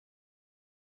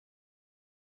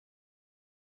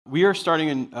We are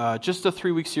starting just a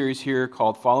 3-week series here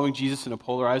called Following Jesus in a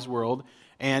Polarized World.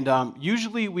 And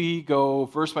usually we go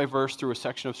verse by verse through a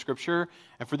section of Scripture.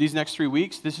 And for these next 3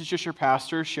 weeks, this is just your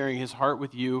pastor sharing his heart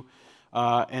with you.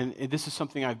 And this is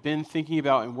something I've been thinking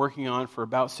about and working on for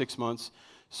about 6 months.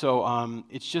 So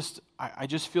it's just, I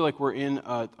just feel like we're in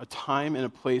a time and a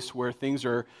place where things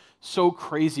are so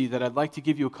crazy that I'd like to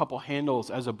give you a couple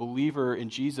handles as a believer in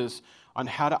Jesus on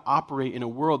how to operate in a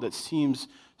world that seems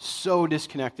so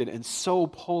disconnected and so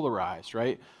polarized,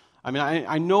 right? I mean,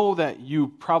 I know that you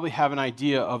probably have an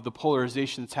idea of the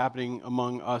polarization that's happening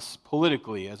among us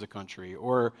politically as a country,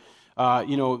 or,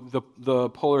 the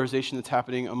polarization that's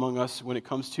happening among us when it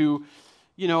comes to,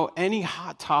 any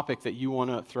hot topic that you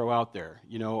want to throw out there.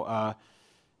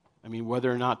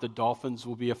 Whether or not the Dolphins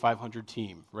will be a 500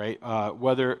 team, right?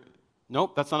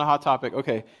 Nope, that's not a hot topic.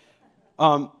 Okay.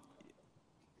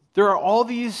 There are all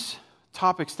these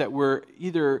topics that we're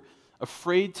either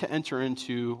afraid to enter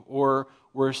into, or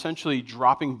we're essentially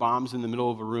dropping bombs in the middle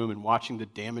of a room and watching the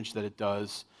damage that it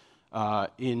does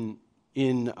in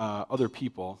other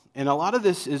people. And a lot of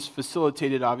this is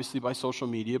facilitated, obviously, by social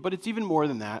media, but it's even more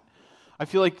than that. I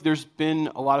feel like there's been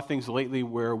a lot of things lately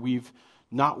where we've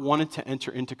not wanted to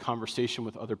enter into conversation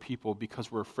with other people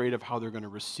because we're afraid of how they're going to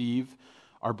receive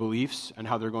our beliefs and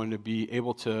how we're going to be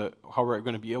able to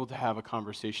have a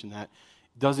conversation that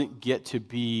doesn't get to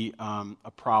be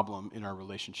a problem in our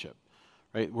relationship,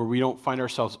 right? Where we don't find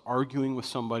ourselves arguing with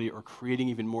somebody or creating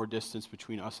even more distance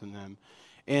between us and them.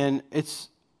 And it's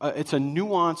a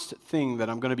nuanced thing that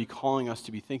I'm going to be calling us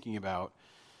to be thinking about.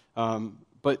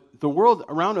 But the world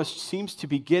around us seems to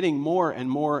be getting more and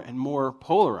more and more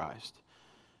polarized.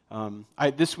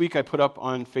 This week I put up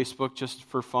on Facebook just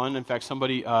for fun. In fact,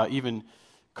 somebody even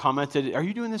commented, "Are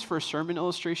you doing this for a sermon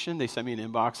illustration?" They sent me an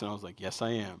inbox, and I was like, "Yes,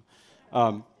 I am."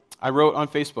 I wrote on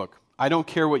Facebook, "I don't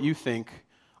care what you think.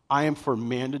 I am for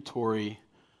mandatory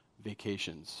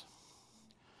vacations."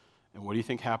 And what do you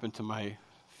think happened to my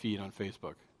feed on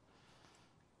Facebook?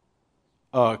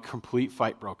 A complete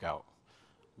fight broke out.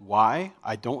 Why?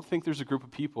 I don't think there's a group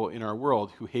of people in our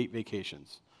world who hate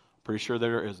vacations. Pretty sure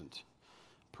there isn't.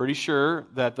 Pretty sure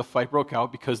that the fight broke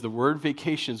out because the word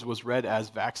vacations was read as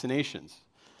vaccinations,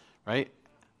 right?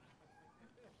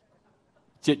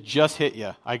 It just hit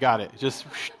you. I got it.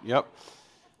 Yep.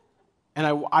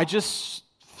 And I just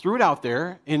threw it out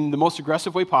there in the most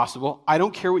aggressive way possible. I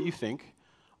don't care what you think.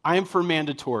 I am for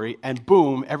mandatory. And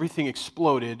boom, everything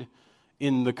exploded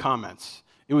in the comments.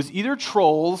 It was either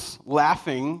trolls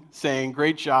laughing, saying,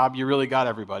 "Great job, you really got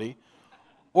everybody."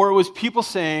 Or it was people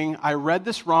saying, "I read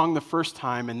this wrong the first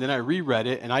time, and then I reread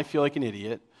it, and I feel like an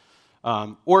idiot."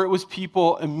 Or it was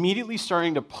people immediately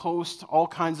starting to post all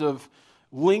kinds of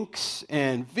links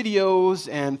and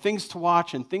videos and things to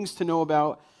watch and things to know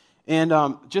about. And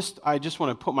I just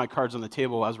want to put my cards on the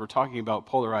table as we're talking about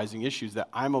polarizing issues, that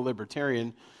I'm a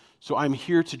libertarian, so I'm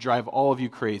here to drive all of you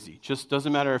crazy. Just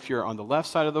doesn't matter if you're on the left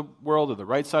side of the world or the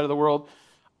right side of the world.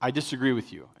 I disagree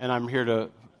with you, and I'm here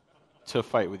to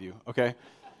fight with you, okay?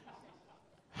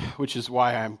 Which is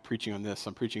why I'm preaching on this.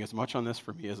 I'm preaching as much on this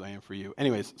for me as I am for you.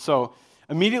 Anyways, so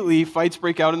immediately fights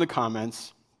break out in the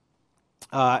comments.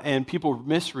 And people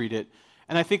misread it.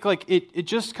 And I think it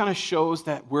just kind of shows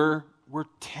that we're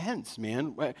tense,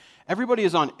 man. Everybody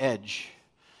is on edge.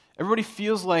 Everybody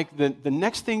feels like the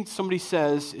next thing somebody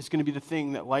says is going to be the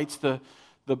thing that lights the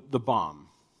bomb,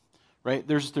 right?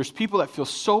 There's people that feel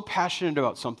so passionate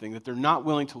about something that they're not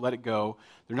willing to let it go.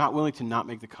 They're not willing to not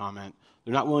make the comment.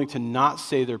 They're not willing to not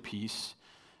say their piece.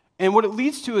 And what it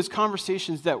leads to is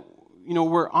conversations that,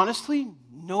 where honestly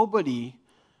nobody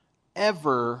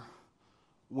ever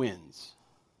wins.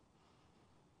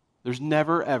 There's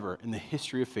never, ever in the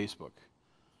history of Facebook,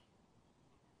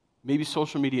 maybe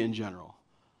social media in general,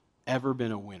 ever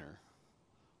been a winner.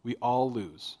 We all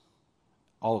lose.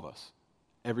 All of us.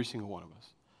 Every single one of us.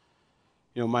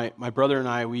 My brother and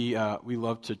I, we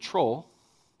love to troll.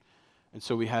 And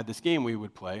so we had this game we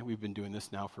would play. We've been doing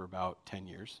this now for about 10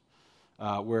 years,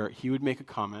 where he would make a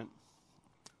comment,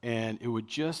 and it would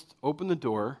just open the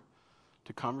door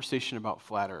to conversation about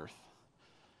flat Earth.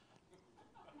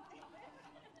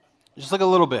 Just like a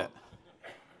little bit.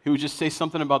 He would just say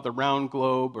something about the round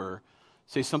globe, or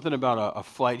say something about a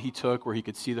flight he took where he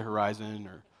could see the horizon,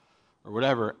 or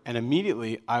whatever. And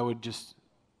immediately I would just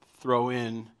throw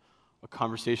in a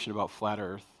conversation about flat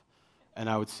Earth. And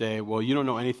I would say, "Well, you don't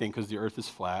know anything because the Earth is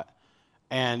flat."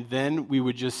 And then we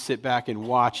would just sit back and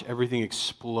watch everything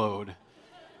explode.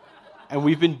 And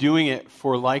we've been doing it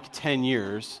for like 10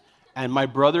 years. And my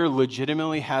brother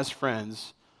legitimately has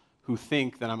friends who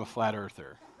think that I'm a flat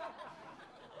earther.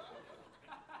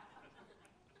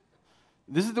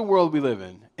 This is the world we live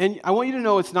in. And I want you to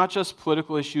know it's not just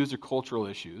political issues or cultural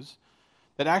issues,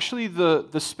 that actually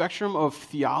the spectrum of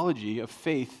theology, of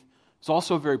faith, is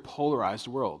also a very polarized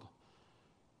world.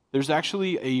 There's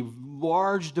actually a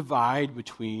large divide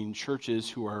between churches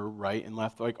who are right and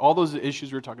left. Like all those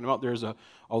issues we were talking about, there's a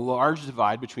large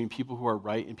divide between people who are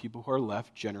right and people who are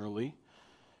left generally.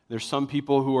 There's some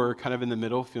people who are kind of in the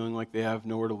middle, feeling like they have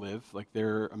nowhere to live, like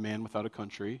they're a man without a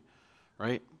country,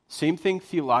 right? Same thing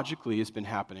theologically has been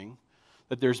happening,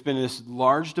 that there's been this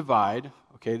large divide.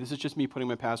 Okay, this is just me putting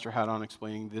my pastor hat on,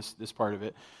 explaining this part of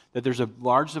it, that there's a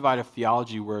large divide of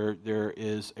theology where there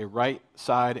is a right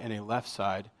side and a left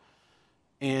side.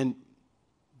 And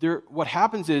what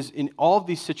happens is, in all of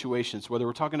these situations, whether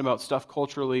we're talking about stuff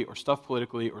culturally or stuff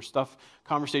politically or stuff,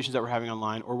 conversations that we're having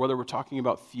online, or whether we're talking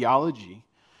about theology,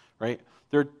 right,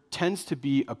 there tends to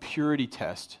be a purity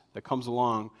test that comes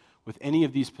along with any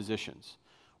of these positions,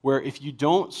 where if you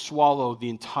don't swallow the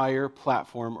entire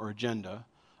platform or agenda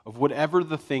of whatever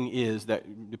the thing is that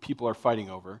the people are fighting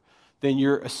over, then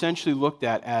you're essentially looked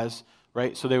at as,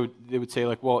 right, so they would say,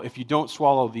 like, well, if you don't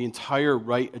swallow the entire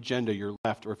right agenda, you're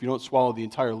left, or if you don't swallow the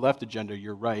entire left agenda,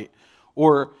 you're right.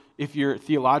 Or if your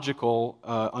theological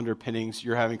underpinnings,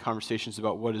 you're having conversations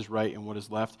about what is right and what is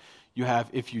left, you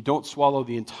have, if you don't swallow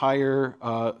the entire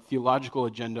theological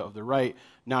agenda of the right,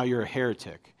 now you're a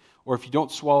heretic. Or if you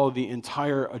don't swallow the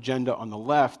entire agenda on the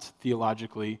left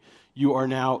theologically, you are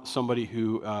now somebody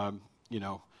who,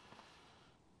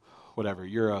 whatever,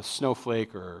 you're a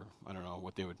snowflake, or I don't know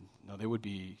what they would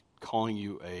be calling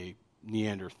you a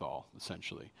Neanderthal,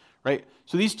 essentially, right?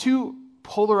 So these two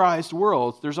polarized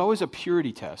worlds, there's always a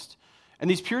purity test. And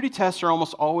these purity tests are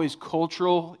almost always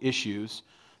cultural issues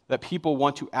that people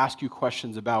want to ask you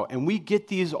questions about. And we get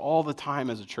these all the time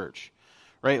as a church,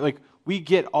 right? Like, we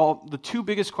get the two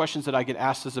biggest questions that I get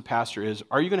asked as a pastor is,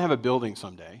 are you going to have a building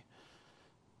someday?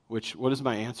 What is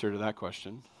my answer to that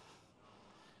question?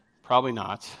 Probably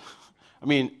not. I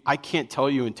mean, I can't tell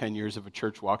you in 10 years if a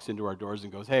church walks into our doors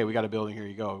and goes, hey, we got a building, here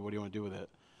you go. What do you want to do with it?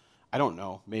 I don't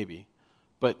know, maybe.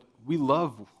 But we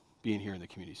love being here in the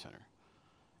community center.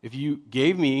 If you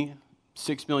gave me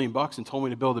 $6 million and told me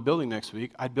to build a building next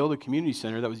week, I'd build a community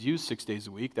center that was used 6 days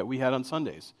a week that we had on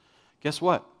Sundays. Guess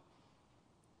what?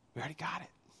 We already got it.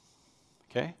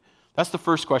 Okay? That's the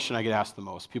first question I get asked the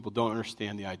most. People don't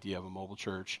understand the idea of a mobile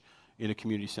church in a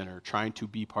community center, trying to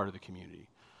be part of the community.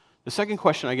 The second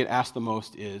question I get asked the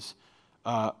most is,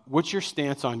 what's your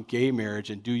stance on gay marriage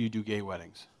and do you do gay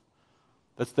weddings?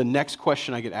 That's the next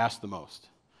question I get asked the most.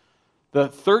 The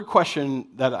third question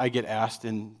that I get asked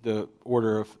in the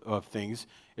order of things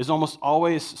is almost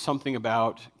always something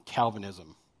about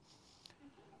Calvinism.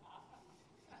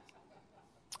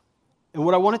 And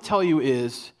what I want to tell you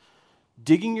is,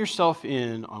 digging yourself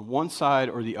in on one side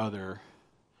or the other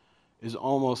is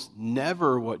almost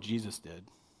never what Jesus did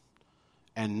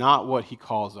and not what he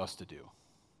calls us to do.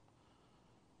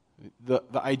 The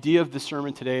idea of this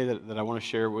sermon today that I want to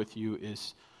share with you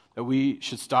is that we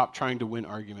should stop trying to win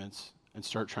arguments and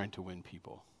start trying to win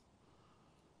people.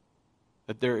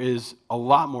 That there is a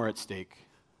lot more at stake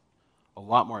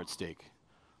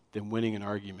than winning an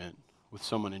argument with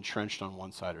someone entrenched on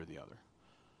one side or the other.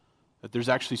 That there's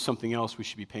actually something else we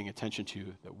should be paying attention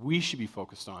to, that we should be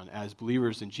focused on as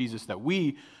believers in Jesus, that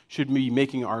we should be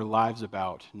making our lives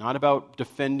about. Not about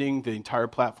defending the entire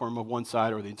platform of one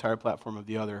side or the entire platform of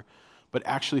the other, but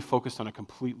actually focused on a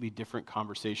completely different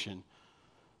conversation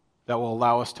that will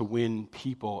allow us to win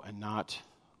people and not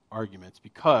arguments,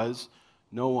 because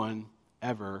no one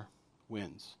ever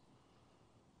wins.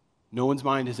 No one's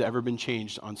mind has ever been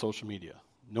changed on social media.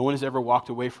 No one has ever walked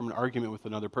away from an argument with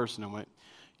another person and went,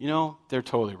 you know, they're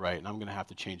totally right, and I'm going to have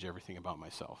to change everything about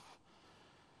myself.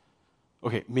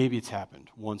 Okay, maybe it's happened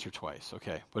once or twice,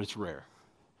 okay, but it's rare.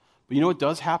 But you know what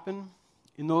does happen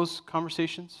in those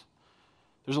conversations?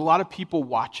 There's a lot of people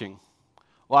watching,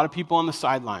 a lot of people on the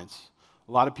sidelines,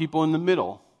 a lot of people in the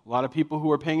middle, a lot of people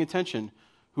who are paying attention,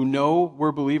 who know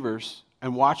we're believers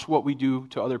and watch what we do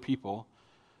to other people.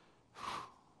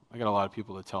 I got a lot of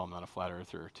people to tell I'm not a flat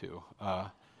earther, too.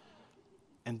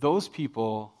 And those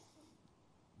people,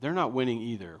 they're not winning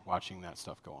either watching that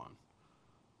stuff go on.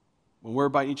 When we're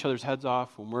biting each other's heads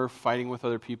off, when we're fighting with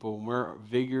other people, when we're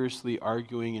vigorously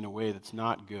arguing in a way that's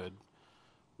not good,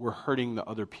 we're hurting the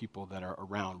other people that are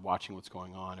around watching what's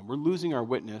going on. And we're losing our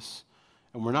witness,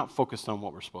 and we're not focused on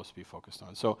what we're supposed to be focused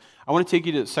on. So I want to take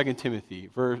you to 2 Timothy,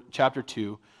 chapter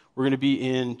 2. We're going to be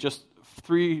in just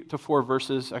 3 to 4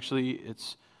 verses. Actually,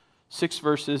 it's 6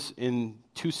 verses in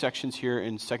 2 sections here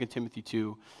in 2 Timothy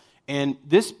 2. And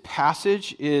this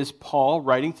passage is Paul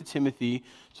writing to Timothy.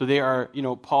 So they are,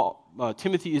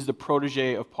 Timothy is the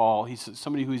protege of Paul. He's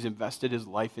somebody who he's invested his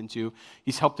life into.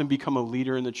 He's helped him become a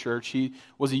leader in the church. He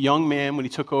was a young man when he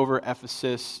took over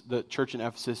Ephesus, the church in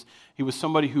Ephesus. He was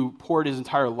somebody who poured his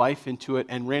entire life into it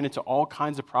and ran into all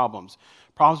kinds of problems.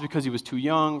 Problems because he was too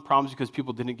young, problems because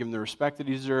people didn't give him the respect that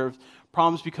he deserved,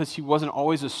 problems because he wasn't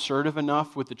always assertive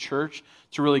enough with the church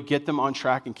to really get them on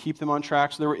track and keep them on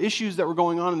track. So there were issues that were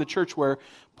going on in the church where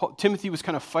Timothy was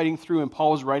kind of fighting through, and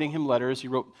Paul was writing him letters. He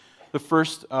wrote the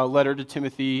first letter to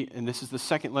Timothy, and this is the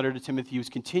second letter to Timothy. He was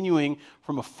continuing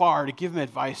from afar to give him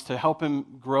advice, to help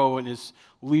him grow in his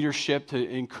leadership, to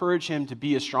encourage him to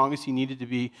be as strong as he needed to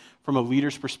be from a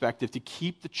leader's perspective, to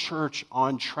keep the church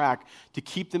on track, to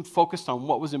keep them focused on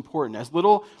what was important. As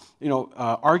little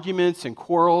arguments and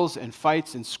quarrels and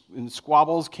fights and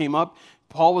squabbles came up,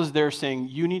 Paul was there saying,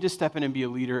 you need to step in and be a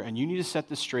leader, and you need to set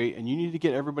this straight, and you need to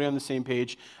get everybody on the same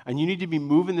page, and you need to be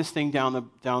moving this thing down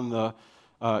the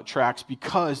tracks,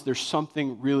 because there's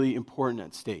something really important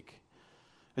at stake.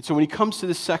 And so when he comes to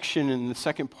this section in the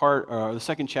second part, or the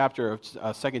second chapter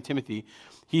of 2 Timothy,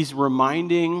 he's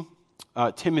reminding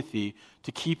Timothy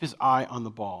to keep his eye on the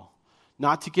ball,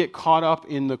 not to get caught up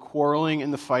in the quarreling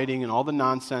and the fighting and all the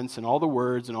nonsense and all the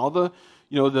words and all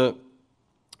the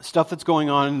stuff that's going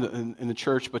on in the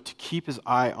church, but to keep his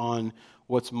eye on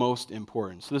what's most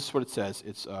important. So this is what it says.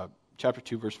 It's chapter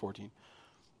 2, verse 14.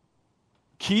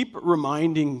 Keep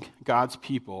reminding God's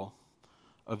people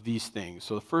of these things.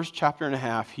 So the first chapter and a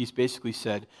half, he's basically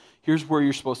said, here's where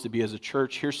you're supposed to be as a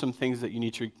church. Here's some things that you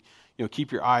need to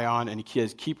keep your eye on, and he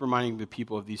says, keep reminding the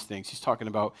people of these things. He's talking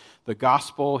about the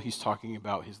gospel. He's talking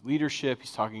about his leadership.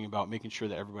 He's talking about making sure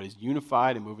that everybody's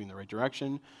unified and moving in the right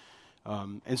direction.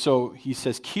 And so he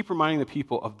says, keep reminding the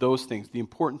people of those things, the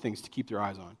important things to keep their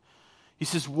eyes on. He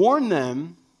says, warn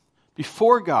them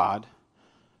before God.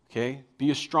 Okay, be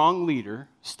a strong leader,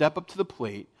 step up to the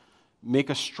plate, make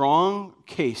a strong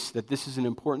case that this is an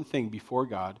important thing before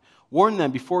God. Warn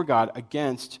them before God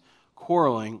against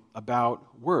quarreling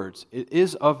about words. It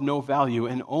is of no value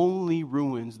and only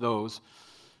ruins those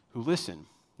who listen.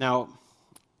 Now,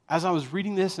 as I was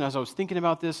reading this and as I was thinking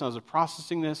about this and I was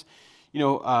processing this,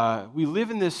 we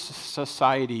live in this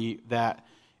society that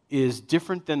is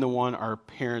different than the one our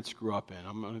parents grew up in.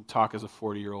 I'm going to talk as a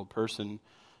 40-year-old person.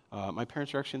 My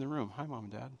parents are actually in the room. Hi, Mom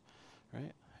and Dad.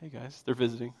 Right? Hey, guys. They're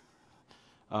visiting.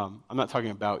 I'm not talking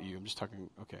about you. I'm just talking,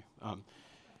 okay.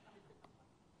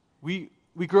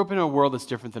 We grew up in a world that's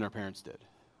different than our parents did.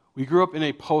 We grew up in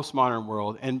a postmodern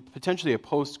world and potentially a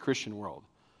post-Christian world.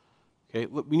 Okay?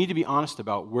 We need to be honest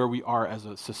about where we are as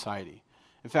a society.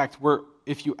 In fact,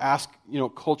 if you ask,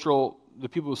 the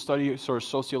people who study sort of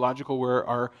sociological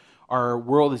where our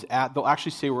world is at, they'll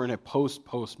actually say we're in a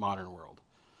postmodern world.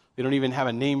 They don't even have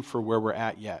a name for where we're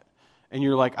at yet. And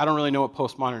you're like, I don't really know what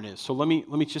postmodern is. So let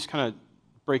me just kind of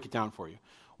break it down for you.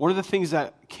 One of the things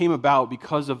that came about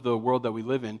because of the world that we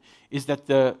live in is that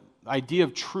the idea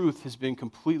of truth has been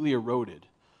completely eroded.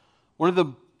 One of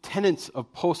the tenets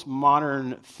of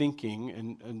postmodern thinking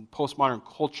and postmodern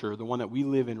culture, the one that we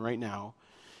live in right now,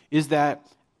 is that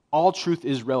all truth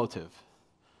is relative.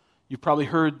 You've probably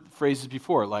heard phrases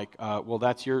before like, well,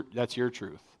 that's your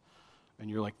truth. And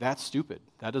you're like, that's stupid.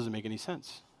 That doesn't make any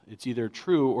sense. It's either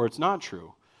true or it's not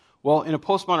true. Well, in a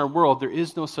postmodern world, there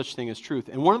is no such thing as truth.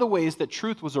 And one of the ways that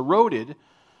truth was eroded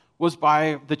was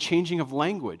by the changing of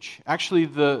language. Actually,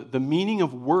 the meaning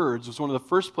of words was one of the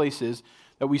first places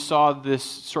that we saw this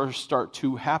sort of start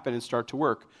to happen and start to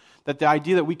work. That the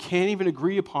idea that we can't even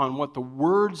agree upon what the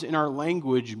words in our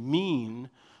language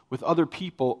mean with other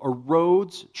people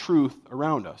erodes truth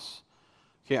around us.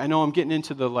 Okay, I know I'm getting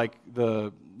into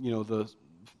the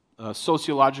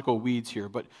sociological weeds here,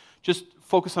 but just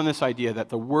focus on this idea that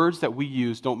the words that we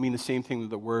use don't mean the same thing that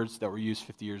the words that were used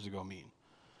 50 years ago mean.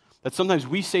 That sometimes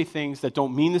we say things that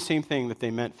don't mean the same thing that they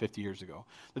meant 50 years ago.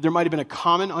 That there might have been a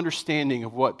common understanding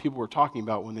of what people were talking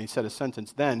about when they said a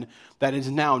sentence then that is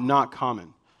now not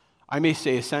common. I may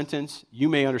say a sentence, you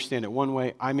may understand it one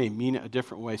way, I may mean it a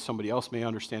different way, somebody else may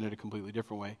understand it a completely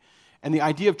different way. And the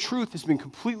idea of truth has been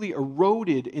completely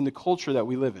eroded in the culture that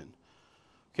we live in.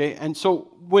 Okay, and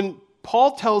so when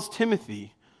Paul tells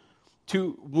Timothy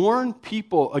to warn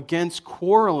people against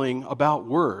quarreling about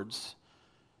words,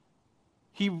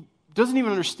 he doesn't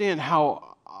even understand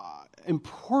how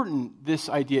important this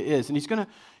idea is. And he's going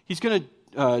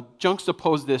to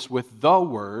juxtapose this with the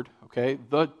word, okay,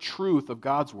 the truth of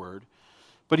God's word.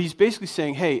 But he's basically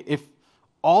saying, hey, if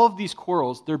all of these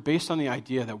quarrels, they're based on the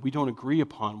idea that we don't agree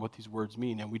upon what these words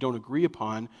mean, and we don't agree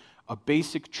upon a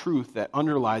basic truth that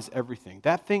underlies everything.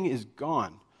 That thing is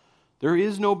gone. There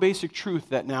is no basic truth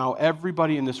that now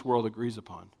everybody in this world agrees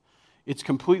upon. It's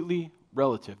completely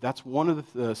relative. That's one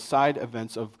of the side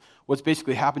events of what's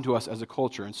basically happened to us as a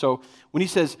culture. And so when he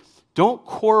says, don't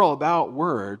quarrel about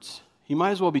words, he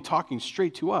might as well be talking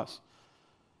straight to us.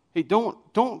 Hey,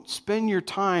 don't spend your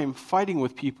time fighting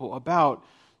with people about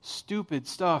stupid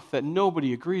stuff that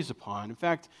nobody agrees upon. In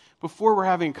fact, before we're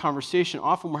having a conversation,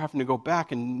 often we're having to go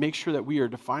back and make sure that we are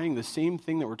defining the same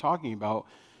thing that we're talking about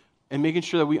and making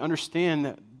sure that we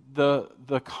understand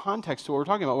the context of what we're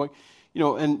talking about. Like,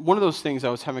 and one of those things, I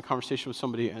was having a conversation with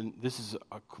somebody, and this is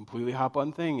a completely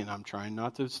hot-button thing, and I'm trying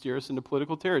not to steer us into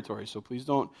political territory, so please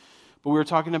don't. But we were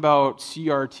talking about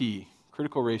CRT,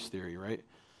 critical race theory, right?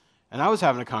 And I was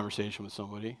having a conversation with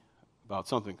somebody about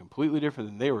something completely different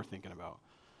than they were thinking about.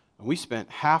 And we spent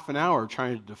half an hour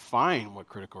trying to define what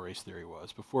critical race theory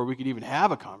was before we could even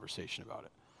have a conversation about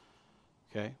it.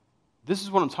 Okay? This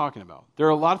is what I'm talking about. There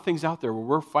are a lot of things out there where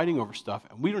we're fighting over stuff,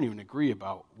 and we don't even agree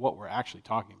about what we're actually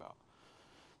talking about.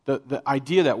 The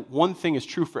idea that one thing is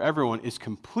true for everyone is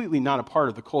completely not a part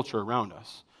of the culture around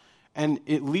us. And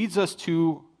it leads us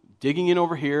to digging in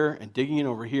over here and digging in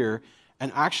over here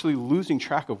and actually losing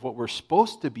track of what we're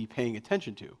supposed to be paying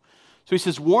attention to. So he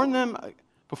says, warn them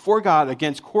before God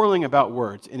against quarreling about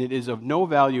words, and it is of no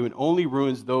value and only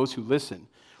ruins those who listen.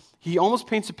 He almost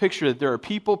paints a picture that there are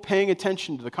people paying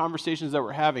attention to the conversations that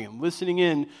we're having and listening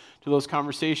in to those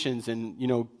conversations and,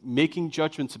 making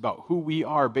judgments about who we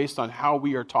are based on how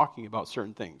we are talking about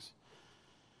certain things.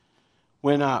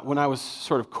 When I was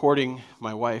sort of courting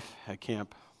my wife at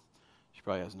camp, she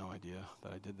probably has no idea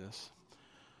that I did this.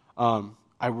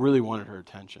 I really wanted her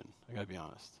attention, I got to be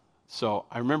honest. So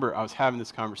I remember I was having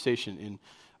this conversation in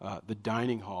the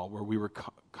dining hall where we were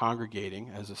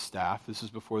congregating as a staff. This is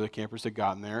before the campers had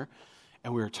gotten there.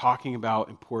 And we were talking about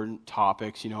important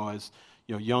topics, as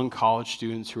young college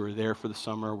students who were there for the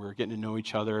summer. We were getting to know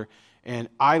each other. And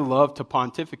I love to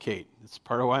pontificate. It's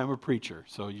part of why I'm a preacher.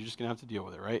 So you're just going to have to deal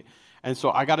with it, right? And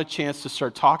so I got a chance to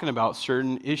start talking about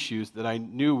certain issues that I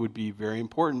knew would be very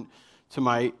important to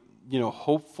my,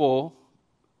 hopeful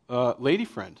lady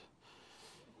friend.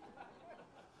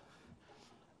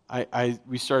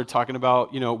 We started talking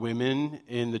about, women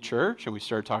in the church, and we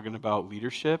started talking about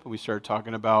leadership, and we started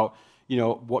talking about,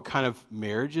 what kind of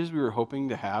marriages we were hoping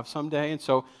to have someday. And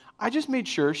so I just made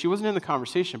sure, she wasn't in the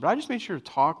conversation, but I just made sure to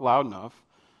talk loud enough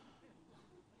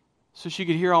so she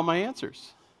could hear all my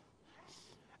answers.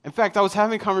 In fact, I was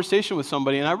having a conversation with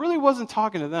somebody, and I really wasn't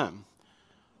talking to them.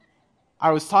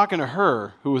 I was talking to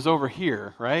her, who was over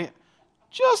here, right?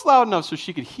 Just loud enough so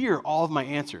she could hear all of my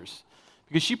answers.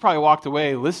 Because she probably walked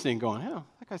away listening, going, oh,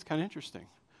 that guy's kind of interesting,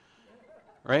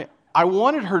 right? I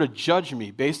wanted her to judge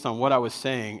me based on what I was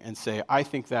saying and say, I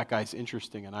think that guy's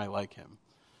interesting and I like him,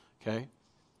 okay?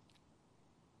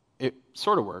 It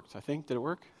sort of worked, I think. Did it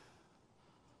work?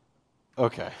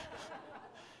 Okay.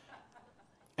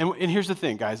 And here's the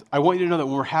thing, guys. I want you to know that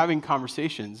when we're having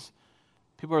conversations,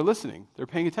 people are listening. They're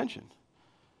paying attention.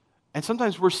 And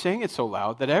sometimes we're saying it so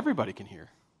loud that everybody can hear.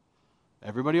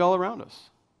 Everybody all around us.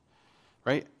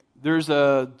 Right? There's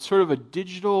a sort of a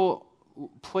digital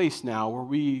place now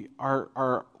where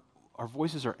our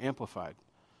voices are amplified.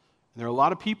 And there are a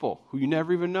lot of people who you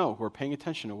never even know who are paying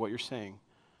attention to what you're saying.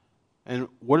 And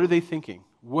what are they thinking?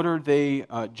 What are they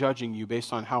judging you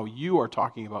based on how you are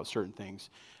talking about certain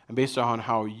things and based on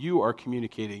how you are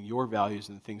communicating your values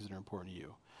and the things that are important to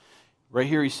you? Right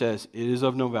here he says, it is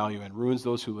of no value and ruins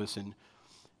those who listen.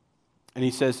 And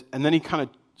he says, and then he kind of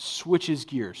switches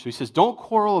gears. So he says, don't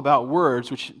quarrel about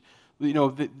words, which,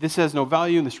 this has no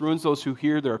value and this ruins those who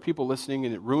hear. There are people listening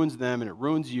and it ruins them and it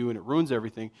ruins you and it ruins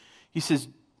everything. He says,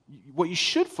 what you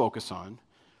should focus on,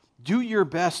 do your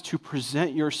best to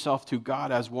present yourself to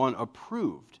God as one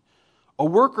approved, a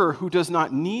worker who does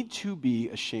not need to be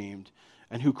ashamed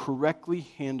and who correctly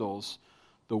handles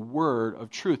the word of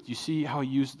truth. You see how he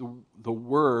used the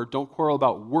word, don't quarrel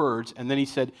about words, and then he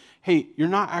said, hey, you're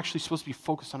not actually supposed to be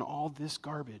focused on all this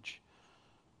garbage.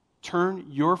 Turn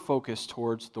your focus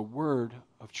towards the word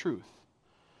of truth.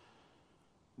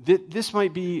 This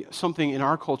might be something in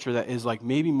our culture that is like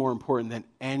maybe more important than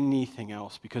anything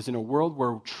else, because in a world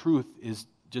where truth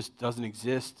just doesn't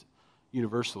exist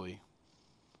universally,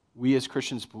 we as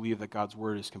Christians believe that God's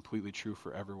word is completely true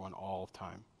for everyone all the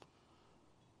time.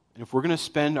 And if we're going to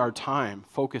spend our time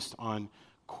focused on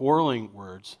quarreling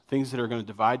words, things that are going to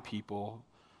divide people,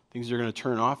 things that are going to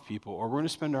turn off people, or we're going to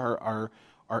spend our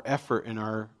effort and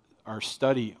our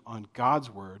study on God's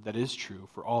word that is true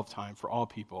for all time, for all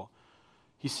people,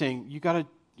 he's saying you got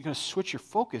to switch your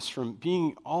focus from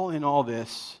being all in all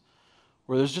this,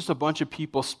 where there's just a bunch of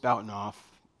people spouting off,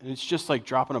 and it's just like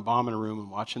dropping a bomb in a room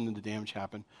and watching the damage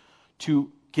happen,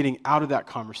 to getting out of that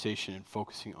conversation and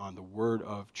focusing on the word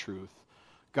of truth,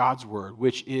 God's word,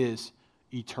 which is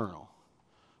eternal,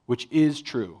 which is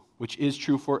true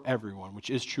for everyone, which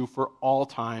is true for all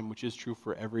time, which is true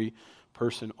for every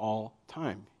person all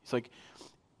time. He's like,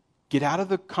 get out of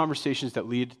the conversations that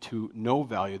lead to no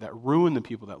value, that ruin the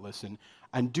people that listen,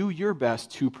 and do your best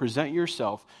to present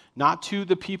yourself not to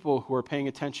the people who are paying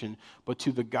attention, but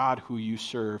to the God who you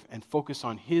serve, and focus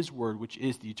on his word, which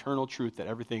is the eternal truth that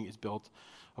everything is built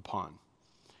upon.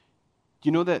 Do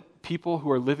you know that people who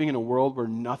are living in a world where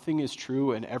nothing is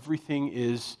true and everything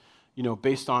is,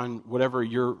 based on whatever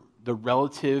the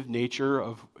relative nature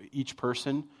of each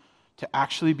person, to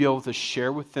actually be able to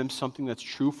share with them something that's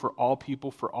true for all people,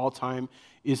 for all time,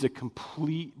 is a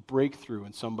complete breakthrough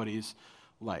in somebody's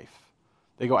life.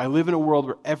 They go, I live in a world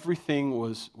where everything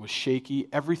was shaky,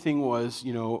 everything was,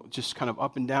 just kind of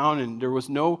up and down, and there was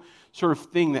no sort of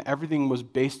thing that everything was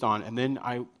based on. And then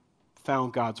I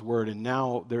found God's word, and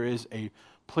now there is a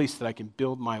place that I can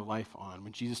build my life on.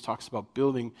 When Jesus talks about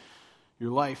building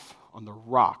your life on the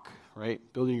rock, right?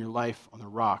 Building your life on the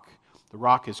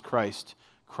rock is Christ.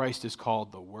 Christ is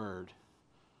called the Word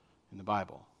in the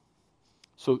Bible.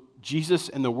 So Jesus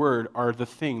and the Word are the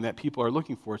thing that people are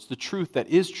looking for. It's the truth that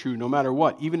is true no matter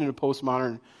what, even in a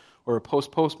postmodern or a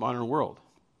post-postmodern world.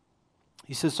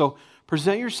 He says, so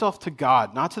present yourself to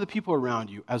God, not to the people around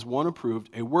you, as one approved,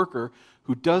 a worker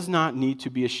who does not need to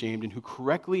be ashamed and who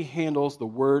correctly handles the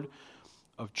word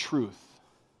of truth.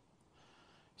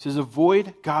 He says,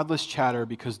 avoid godless chatter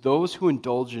because those who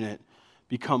indulge in it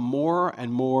become more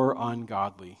and more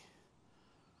ungodly.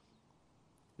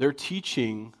 Their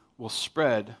teaching will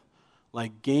spread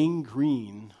like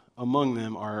gangrene among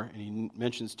them are, and he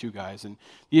mentions two guys. And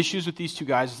the issues with these two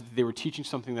guys is that they were teaching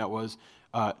something that was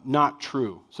not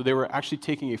true. So they were actually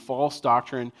taking a false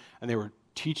doctrine and they were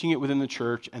teaching it within the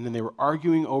church, and then they were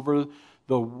arguing over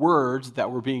the words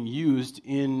that were being used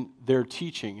in their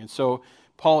teaching. And so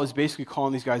Paul is basically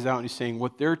calling these guys out, and he's saying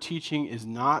what they're teaching is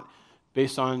not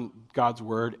based on God's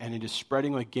word, and it is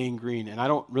spreading like gangrene. And I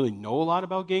don't really know a lot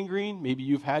about gangrene. Maybe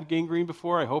you've had gangrene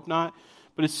before. I hope not.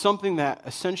 But it's something that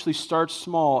essentially starts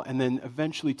small and then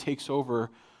eventually takes over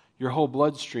your whole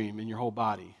bloodstream and your whole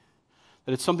body.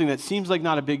 That it's something that seems like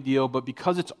not a big deal, but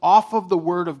because it's off of the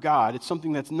word of God, it's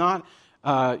something that's not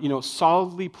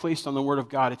solidly placed on the word of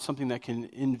God. It's something that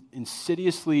can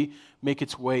insidiously make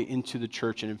its way into the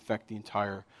church and infect the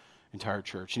entire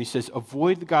church. And he says,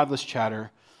 avoid the godless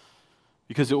chatter,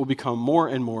 because it will become more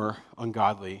and more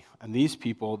ungodly. And these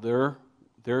people, their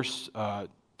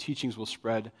teachings will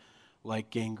spread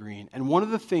like gangrene. And one of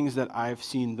the things that I've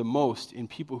seen the most in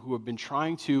people who have been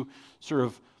trying to sort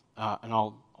of, and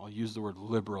I'll use the word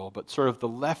liberal, but sort of the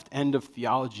left end of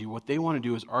theology, what they want to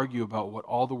do is argue about what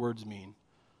all the words mean.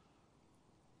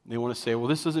 They want to say, well,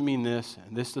 this doesn't mean this,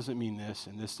 and this doesn't mean this,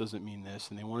 and this doesn't mean this.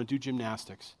 And they want to do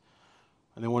gymnastics.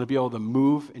 And they want to be able to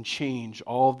move and change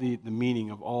all the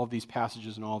meaning of all of these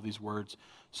passages and all of these words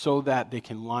so that they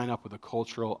can line up with a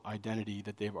cultural identity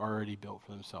that they've already built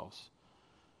for themselves.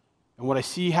 And what I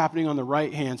see happening on the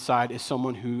right-hand side is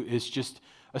someone who is just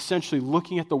essentially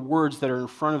looking at the words that are in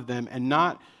front of them and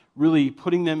not really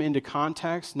putting them into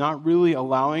context, not really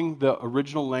allowing the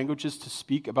original languages to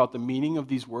speak about the meaning of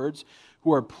these words,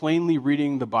 who are plainly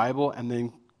reading the Bible and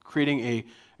then creating a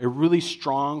really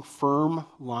strong, firm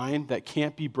line that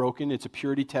can't be broken. It's a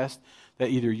purity test that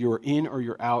either you're in or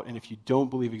you're out, and if you don't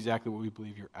believe exactly what we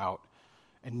believe, you're out.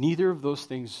 And neither of those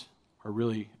things are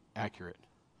really accurate.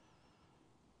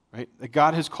 Right? That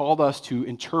God has called us to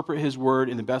interpret his word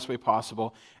in the best way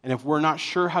possible, and if we're not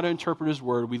sure how to interpret his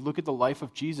word, we look at the life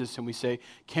of Jesus and we say,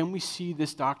 can we see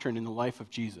this doctrine in the life of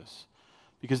Jesus?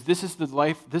 Because this is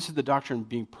the doctrine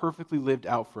being perfectly lived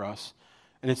out for us,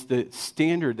 and it's the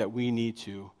standard that we need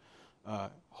to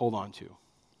hold on to.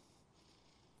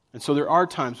 And so there are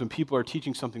times when people are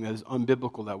teaching something that is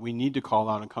unbiblical that we need to call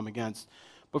out and come against.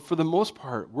 But for the most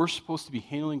part, we're supposed to be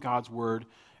handling God's word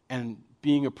and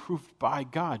being approved by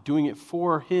God, doing it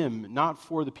for him, not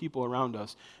for the people around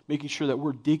us, making sure that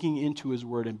we're digging into his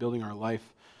word and building our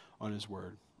life on his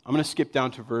word. I'm going to skip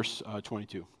down to verse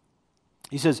 22.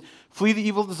 He says, flee the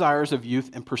evil desires of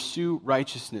youth and pursue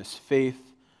righteousness, faith,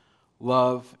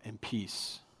 love, and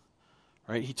peace.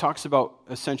 Right? He talks about,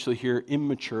 essentially here,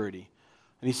 immaturity.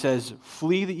 And he says,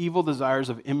 flee the evil desires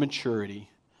of immaturity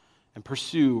and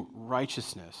pursue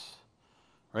righteousness.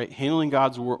 Right? Handling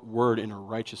God's word in a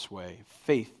righteous way.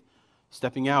 Faith,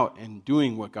 stepping out and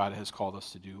doing what God has called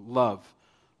us to do. Love,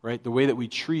 right? The way that we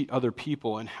treat other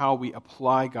people and how we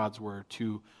apply God's word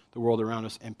to the world around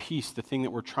us. And peace, the thing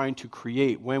that we're trying to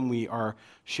create when we are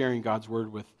sharing God's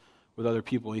word with with other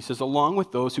people. He says, along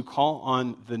with those who call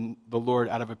on the Lord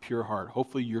out of a pure heart.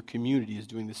 Hopefully your community is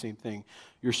doing the same thing.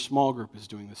 Your small group is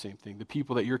doing the same thing. The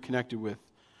people that you're connected with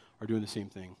are doing the same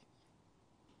thing.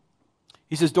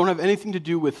 He says, don't have anything to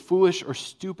do with foolish or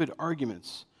stupid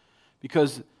arguments,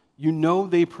 because you know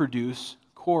they produce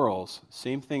quarrels.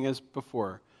 Same thing as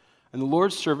before. And the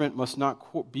Lord's servant must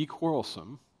not be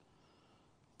quarrelsome,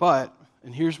 but,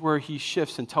 and here's where he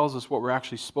shifts and tells us what we're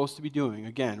actually supposed to be doing.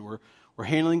 Again, we're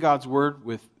handling God's word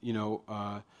with,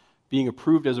 being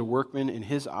approved as a workman in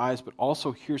his eyes, but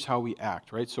also here's how we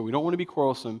act, right? So we don't want to be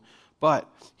quarrelsome, but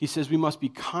he says we must be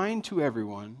kind to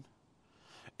everyone,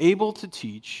 able to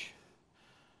teach,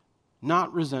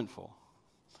 not resentful.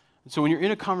 And so when you're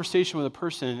in a conversation with a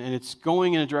person and it's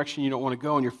going in a direction you don't want to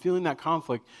go and you're feeling that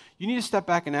conflict, you need to step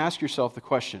back and ask yourself the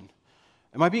question,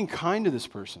 am I being kind to this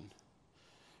person?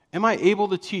 Am I able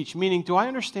to teach? Meaning, do I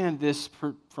understand this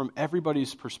from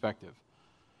everybody's perspective?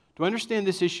 Do I understand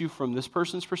this issue from this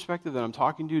person's perspective that I'm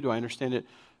talking to? Do I understand it?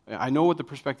 I know what the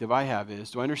perspective I have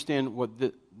is. Do I understand what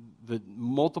the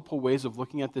multiple ways of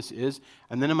looking at this is?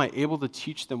 And then am I able to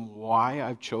teach them why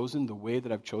I've chosen the way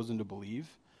that I've chosen to believe?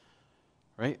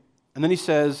 Right? And then he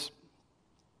says,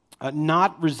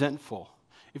 not resentful.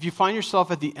 If you find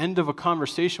yourself at the end of a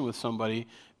conversation with somebody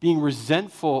being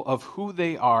resentful of who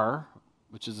they are,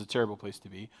 which is a terrible place to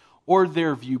be, or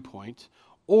their viewpoint,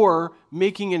 or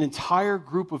making an entire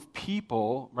group of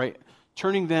people, right,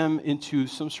 turning them into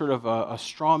some sort of a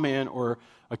straw man or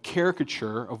a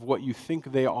caricature of what you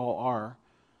think they all are,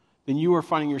 then you are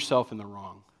finding yourself in the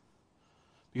wrong.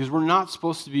 Because we're not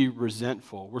supposed to be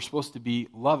resentful. We're supposed to be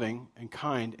loving and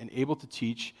kind and able to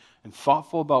teach and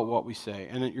thoughtful about what we say.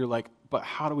 And then you're like, but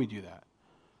how do we do that?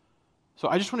 So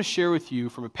I just want to share with you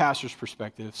from a pastor's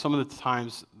perspective some of the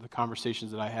times, the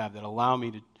conversations that I have that allow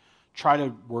me to try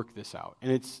to work this out.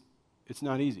 And it's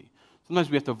not easy. Sometimes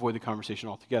we have to avoid the conversation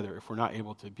altogether if we're not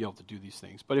able to do these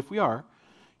things. But if we are,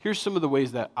 here's some of the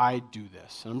ways that I do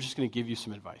this. And I'm just going to give you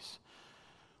some advice.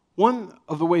 One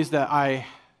of the ways that I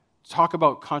talk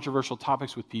about controversial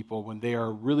topics with people when they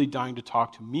are really dying to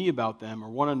talk to me about them or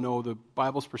want to know the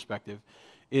Bible's perspective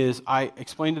is I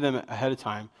explain to them ahead of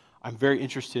time, I'm very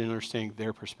interested in understanding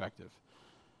their perspective.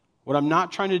 What I'm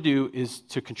not trying to do is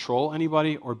to control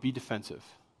anybody or be defensive.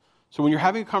 So when you're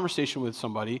having a conversation with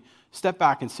somebody, step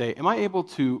back and say, am I able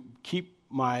to keep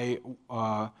my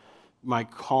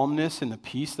calmness and the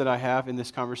peace that I have in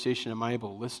this conversation? Am I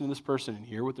able to listen to this person and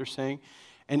hear what they're saying?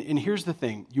 And here's the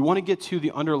thing. You want to get to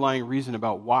the underlying reason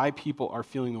about why people are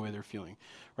feeling the way they're feeling,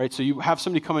 right? So you have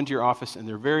somebody come into your office and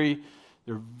they're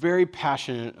very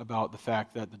passionate about the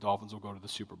fact that the Dolphins will go to the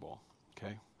Super Bowl,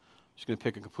 okay? I'm just going to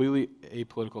pick a completely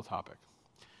apolitical topic.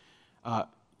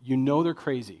 You know they're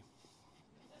crazy.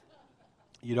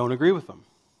 You don't agree with them.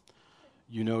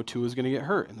 You know Tua's going to get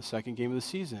hurt in the second game of the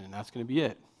season, and that's going to be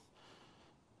it.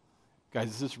 Guys,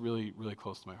 this is really, really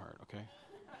close to my heart, okay?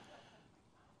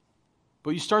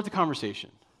 But you start the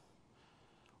conversation.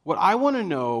 What I want to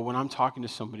know when I'm talking to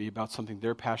somebody about something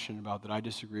they're passionate about that I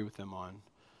disagree with them on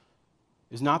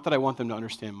is not that I want them to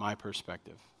understand my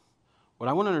perspective. What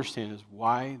I want to understand is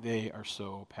why they are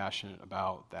so passionate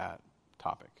about that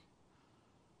topic.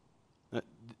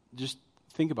 Just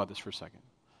think about this for a second.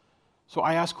 So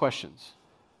I ask questions,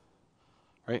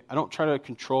 right? I don't try to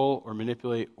control or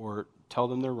manipulate or tell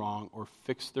them they're wrong or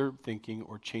fix their thinking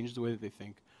or change the way that they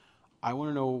think. I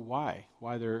want to know why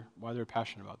they're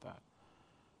passionate about that.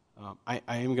 I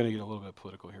am going to get a little bit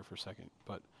political here for a second,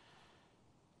 but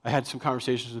I had some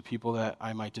conversations with people that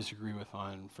I might disagree with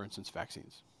on, for instance,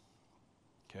 vaccines.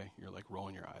 Okay, you're like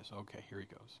rolling your eyes. Okay, here he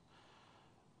goes.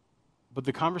 But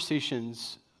the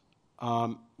conversations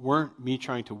weren't me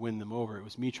trying to win them over. It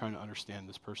was me trying to understand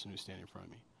this person who's standing in front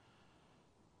of me.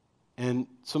 And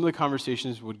some of the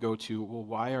conversations would go to, well,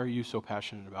 why are you so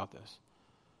passionate about this?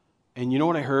 And you know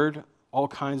what I heard? All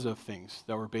kinds of things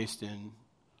that were based in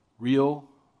real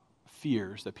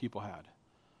fears that people had.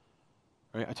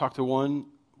 Right? I talked to one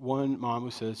mom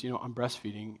who says, I'm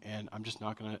breastfeeding and I'm just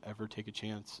not going to ever take a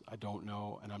chance. I don't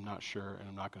know and I'm not sure and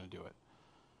I'm not going to do it.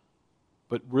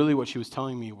 But really what she was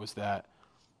telling me was that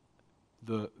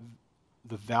the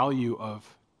value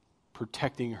of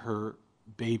protecting her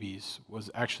babies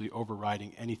was actually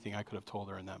overriding anything I could have told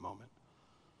her in that moment.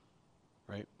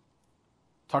 Right?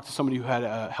 Talked to somebody who had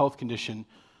a health condition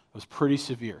that was pretty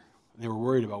severe. They were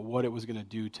worried about what it was going to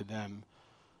do to them.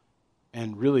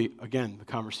 And really, again, the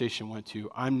conversation went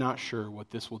to, I'm not sure what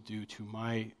this will do to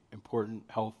my important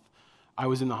health. I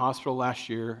was in the hospital last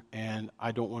year, and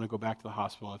I don't want to go back to the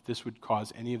hospital. If this would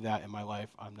cause any of that in my life,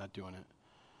 I'm not doing it.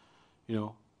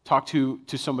 Talk to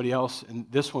somebody else, and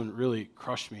this one really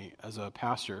crushed me as a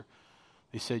pastor.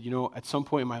 They said, at some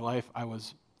point in my life, I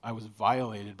was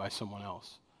violated by someone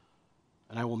else.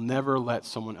 And I will never let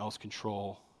someone else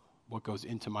control what goes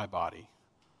into my body.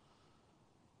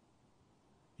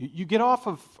 You get off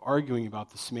of arguing about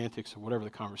the semantics of whatever the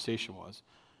conversation was,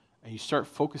 and you start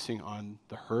focusing on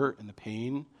the hurt and the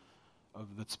pain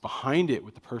that's behind it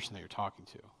with the person that you're talking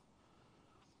to.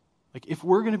 Like, if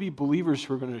we're going to be believers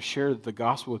who are going to share the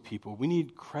gospel with people, we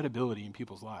need credibility in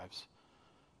people's lives.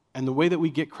 And the way that we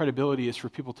get credibility is for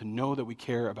people to know that we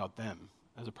care about them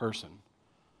as a person.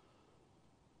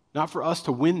 Not for us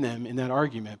to win them in that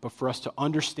argument, but for us to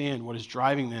understand what is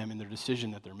driving them in their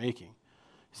decision that they're making.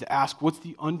 Is to ask, what's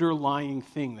the underlying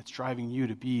thing that's driving you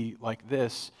to be like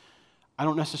this? I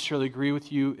don't necessarily agree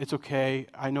with you. It's okay.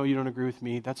 I know you don't agree with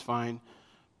me. That's fine.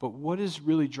 But what is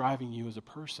really driving you as a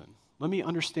person? Let me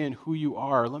understand who you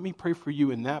are. Let me pray for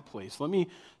you in that place. Let me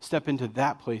step into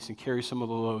that place and carry some of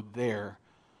the load there.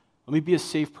 Let me be a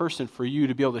safe person for you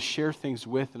to be able to share things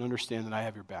with and understand that I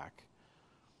have your back.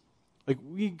 Like,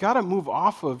 we got to move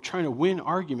off of trying to win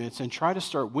arguments and try to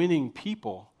start winning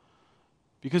people.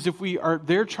 Because if we are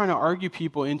there trying to argue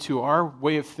people into our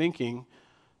way of thinking,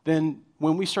 then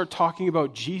when we start talking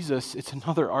about Jesus, it's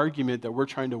another argument that we're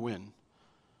trying to win.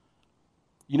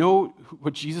 You know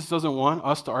what Jesus doesn't want?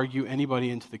 Us to argue anybody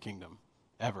into the kingdom,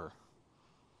 ever.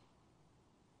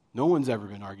 No one's ever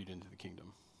been argued into the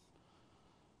kingdom.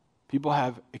 People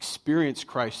have experienced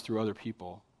Christ through other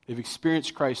people. They've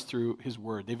experienced Christ through his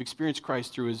word. They've experienced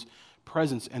Christ through his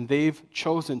presence, and they've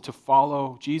chosen to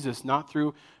follow Jesus, not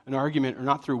through an argument or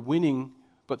not through winning,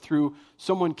 but through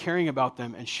someone caring about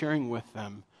them and sharing with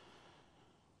them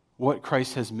what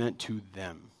Christ has meant to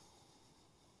them.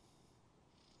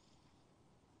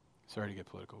 Sorry to get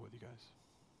political with you guys.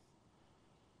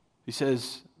 He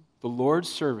says, the Lord's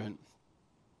servant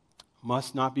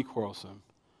must not be quarrelsome,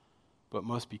 but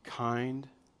must be kind,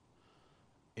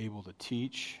 able to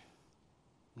teach,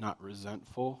 not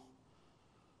resentful.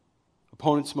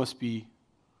 Opponents must be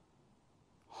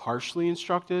harshly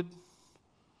instructed.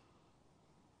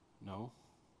 No.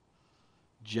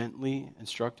 Gently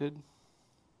instructed.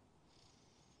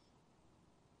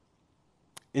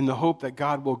 In the hope that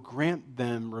God will grant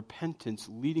them repentance,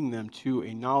 leading them to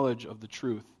a knowledge of the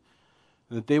truth,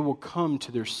 and that they will come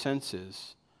to their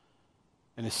senses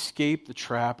and escape the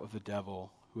trap of the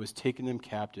devil who has taken them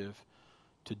captive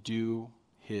to do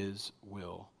his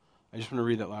will. I just want to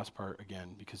read that last part again,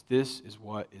 because this is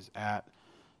what is at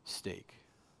stake.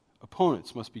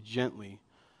 Opponents must be gently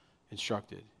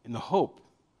instructed in the hope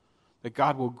that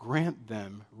God will grant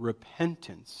them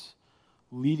repentance,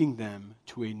 leading them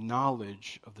to a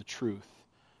knowledge of the truth,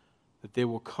 that they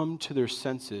will come to their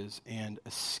senses and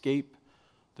escape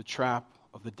the trap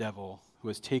of the devil who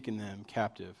has taken them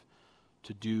captive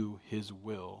to do his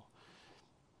will.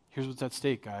 Here's what's at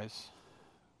stake, guys.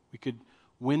 We could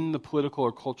win the political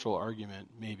or cultural argument,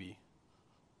 maybe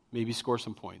score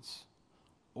some points.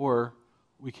 Or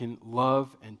we can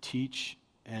love and teach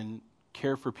and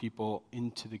care for people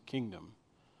into the kingdom.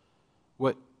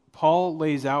 What Paul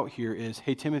lays out here is,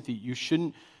 hey, Timothy, you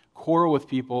shouldn't quarrel with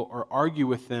people or argue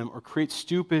with them or create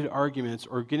stupid arguments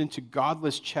or get into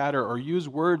godless chatter or use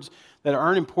words that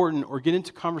aren't important or get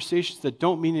into conversations that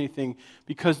don't mean anything,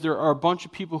 because there are a bunch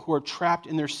of people who are trapped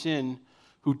in their sin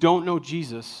who don't know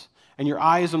Jesus, and your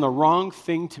eye is on the wrong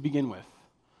thing to begin with.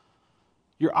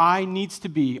 Your eye needs to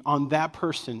be on that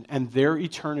person and their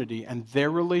eternity and their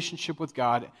relationship with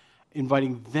God,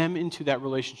 inviting them into that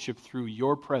relationship through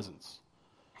your presence.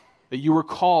 That you were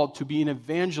called to be an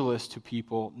evangelist to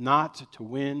people, not to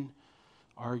win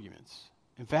arguments.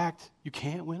 In fact, you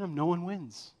can't win them. No one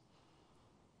wins.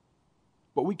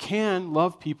 But we can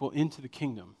love people into the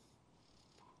kingdom.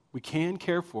 We can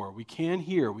care for, we can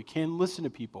hear, we can listen to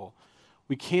people.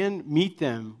 We can meet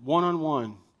them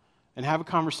one-on-one and have a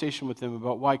conversation with them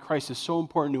about why Christ is so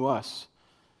important to us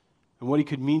and what he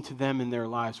could mean to them in their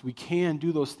lives. We can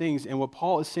do those things. And what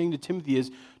Paul is saying to Timothy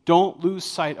is, don't lose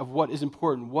sight of what is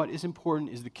important. What is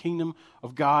important is the kingdom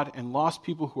of God and lost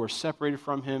people who are separated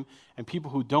from him and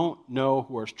people who don't know,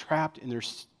 who are trapped in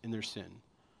their sin.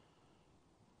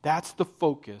 That's the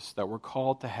focus that we're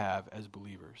called to have as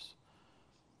believers.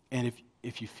 And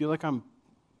if you feel like I'm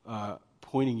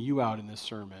pointing you out in this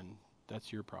sermon,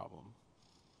 that's your problem.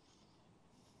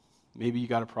 Maybe you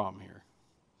got a problem here.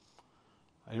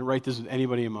 I didn't write this with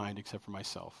anybody in mind except for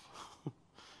myself.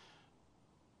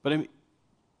 But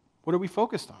what are we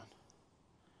focused on?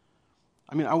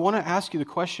 I want to ask you the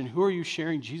question, who are you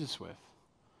sharing Jesus with?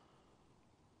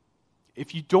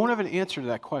 If you don't have an answer to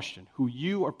that question, who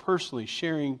you are personally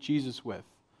sharing Jesus with,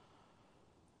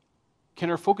 can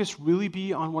our focus really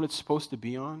be on what it's supposed to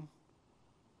be on?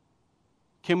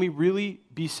 Can we really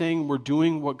be saying we're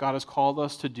doing what God has called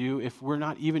us to do if we're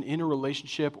not even in a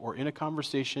relationship or in a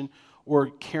conversation or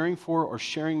caring for or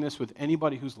sharing this with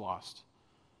anybody who's lost?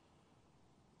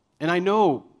 And I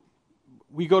know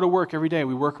we go to work every day.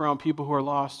 We work around people who are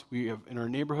lost. We have, in our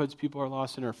neighborhoods, people are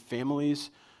lost. In our families,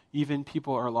 even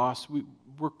people are lost.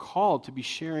 We're called to be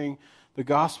sharing the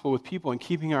gospel with people and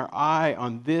keeping our eye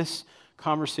on this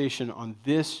conversation, on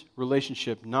this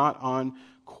relationship, not on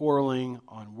quarreling,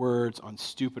 on words, on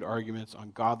stupid arguments,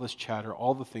 on godless chatter,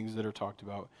 all the things that are talked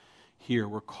about here.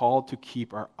 We're called to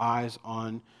keep our eyes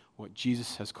on what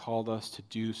Jesus has called us to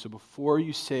do. So before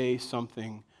you say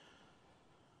something,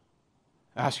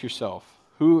 ask yourself,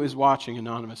 who is watching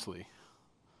anonymously?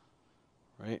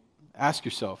 Right? Ask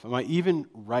yourself, am I even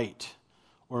right?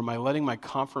 Or am I letting my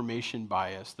confirmation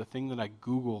bias, the thing that I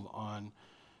Googled on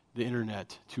the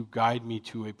internet, to guide me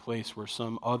to a place where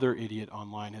some other idiot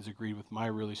online has agreed with my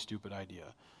really stupid idea?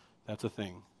 That's a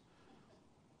thing.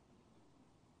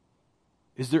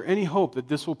 Is there any hope that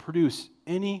this will produce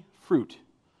any fruit?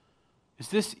 Is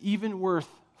this even worth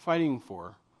fighting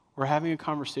for, or having a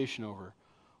conversation over,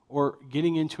 or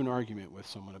getting into an argument with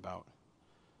someone about?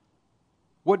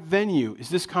 What venue is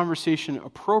this conversation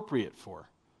appropriate for?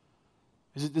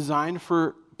 Is it designed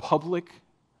for public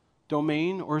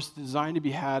domain, or is it designed to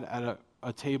be had at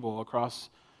a table across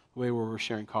the way where we're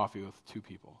sharing coffee with two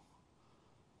people?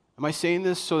 Am I saying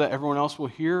this so that everyone else will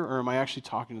hear, or am I actually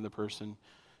talking to the person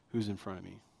who's in front of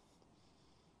me?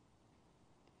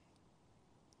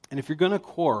 And if you're going to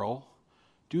quarrel,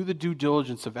 do the due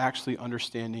diligence of actually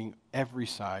understanding every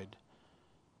side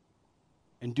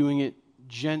and doing it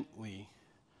gently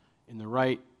in the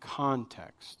right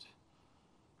context,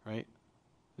 right?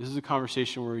 This is a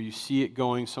conversation where you see it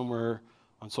going somewhere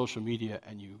on social media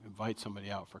and you invite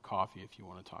somebody out for coffee if you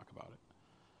want to talk about it.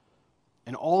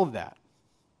 And all of that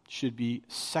should be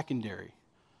secondary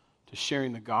to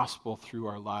sharing the gospel through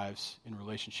our lives in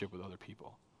relationship with other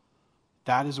people.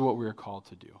 That is what we're called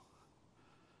to do.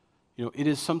 You know, it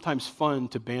is sometimes fun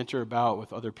to banter about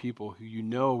with other people who you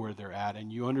know where they're at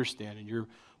and you understand, and you're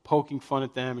poking fun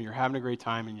at them and you're having a great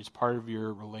time and it's part of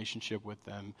your relationship with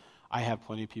them. I have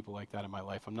plenty of people like that in my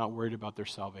life. I'm not worried about their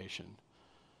salvation.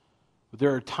 But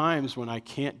there are times when I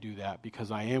can't do that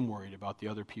because I am worried about the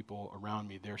other people around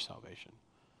me, their salvation.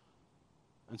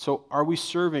 And so are we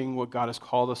serving what God has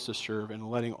called us to serve and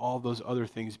letting all those other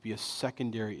things be a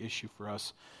secondary issue for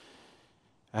us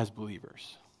as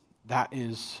believers? That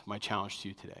is my challenge to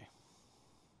you today.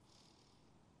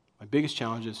 My biggest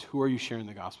challenge is, who are you sharing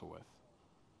the gospel with?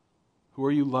 Who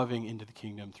are you loving into the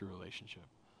kingdom through relationship?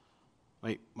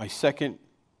 My second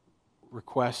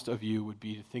request of you would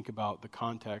be to think about the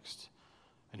context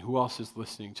and who else is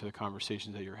listening to the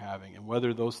conversations that you're having, and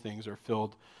whether those things are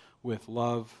filled with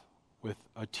love, with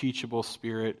a teachable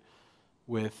spirit,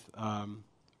 with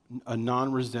a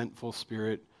non-resentful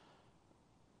spirit,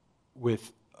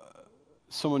 with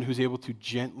someone who's able to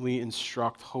gently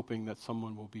instruct, hoping that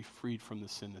someone will be freed from the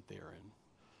sin that they are in.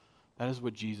 That is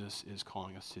what Jesus is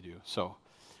calling us to do. So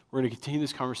we're going to continue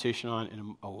this conversation on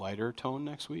in a lighter tone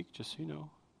next week, just so you know.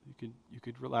 You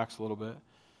could relax a little bit.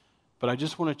 But I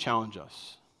just want to challenge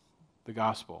us, the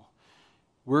gospel.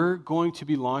 We're going to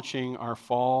be launching our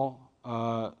fall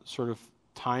sort of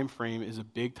time frame. Is a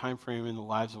big time frame in the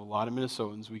lives of a lot of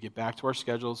Minnesotans. We get back to our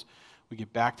schedules. We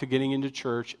get back to getting into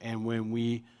church. And when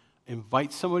we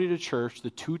invite somebody to church, the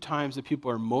two times that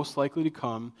people are most likely to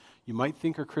come, you might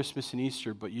think are Christmas and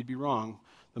Easter, but you'd be wrong.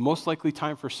 The most likely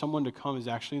time for someone to come is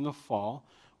actually in the fall,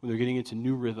 when they're getting into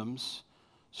new rhythms.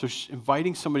 So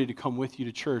inviting somebody to come with you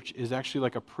to church is actually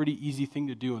like a pretty easy thing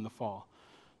to do in the fall.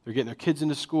 They're getting their kids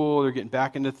into school, they're getting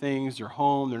back into things, they're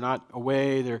home, they're not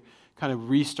away, they're kind of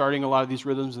restarting a lot of these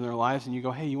rhythms in their lives, and you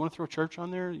go, hey, you want to throw church on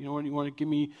there? You want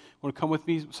to come with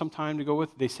me sometime to go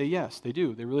with? They say yes, they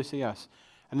do. They really say yes.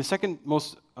 And the second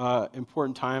most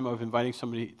important time of inviting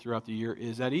somebody throughout the year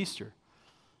is at Easter.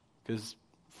 Because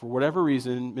for whatever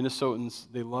reason, Minnesotans,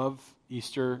 they love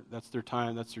Easter. That's their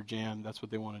time. That's their jam. That's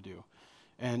what they want to do.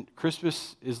 And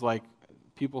Christmas is like,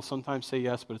 people sometimes say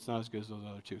yes, but it's not as good as those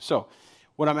other two. So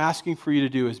what I'm asking for you to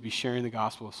do is be sharing the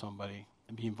gospel with somebody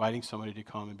and be inviting somebody to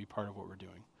come and be part of what we're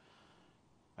doing.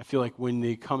 I feel like when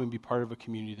they come and be part of a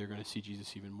community, they're going to see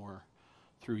Jesus even more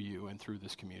through you and through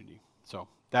this community. So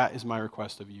that is my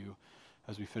request of you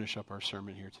as we finish up our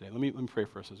sermon here today. Let me pray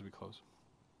for us as we close.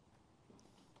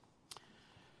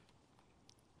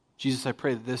 Jesus, I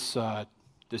pray that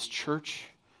this church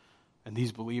and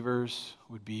these believers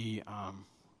would be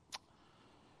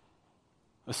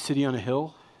a city on a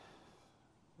hill,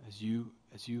 as you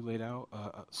laid out,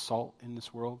 salt in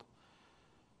this world,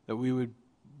 that we would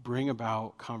bring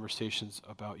about conversations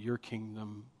about your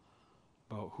kingdom,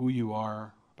 about who you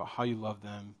are, about how you love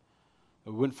them.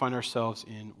 That we wouldn't find ourselves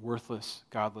in worthless,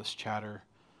 godless chatter.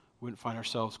 We wouldn't find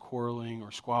ourselves quarreling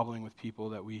or squabbling with people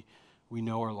that we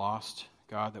know are lost.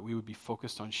 God, that we would be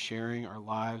focused on sharing our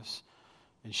lives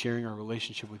and sharing our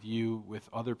relationship with you, with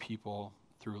other people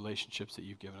through relationships that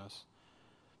you've given us.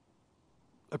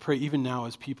 I pray even now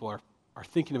as people are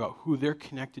thinking about who they're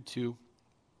connected to,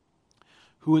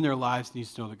 who in their lives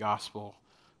needs to know the gospel,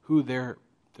 who they're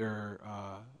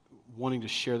wanting to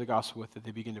share the gospel with, that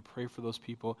they begin to pray for those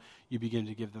people. You begin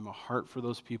to give them a heart for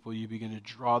those people. You begin to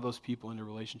draw those people into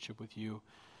relationship with you.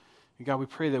 And God, we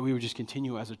pray that we would just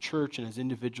continue as a church and as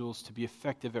individuals to be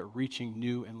effective at reaching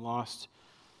new and lost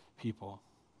people.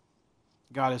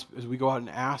 God, as we go out and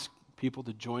ask people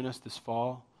to join us this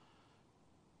fall,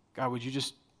 God, would you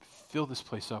just fill this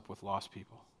place up with lost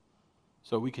people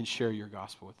so we can share your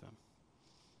gospel with them.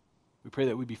 We pray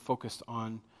that we be focused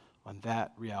on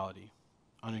that reality,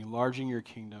 on enlarging your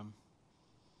kingdom,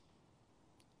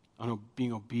 on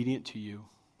being obedient to you,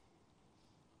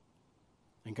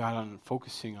 and God, on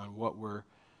focusing on what we're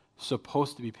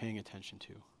supposed to be paying attention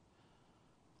to,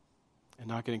 and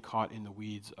not getting caught in the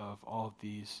weeds of all of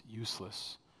these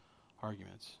useless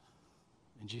arguments.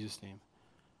 In Jesus' name,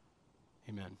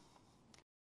 amen.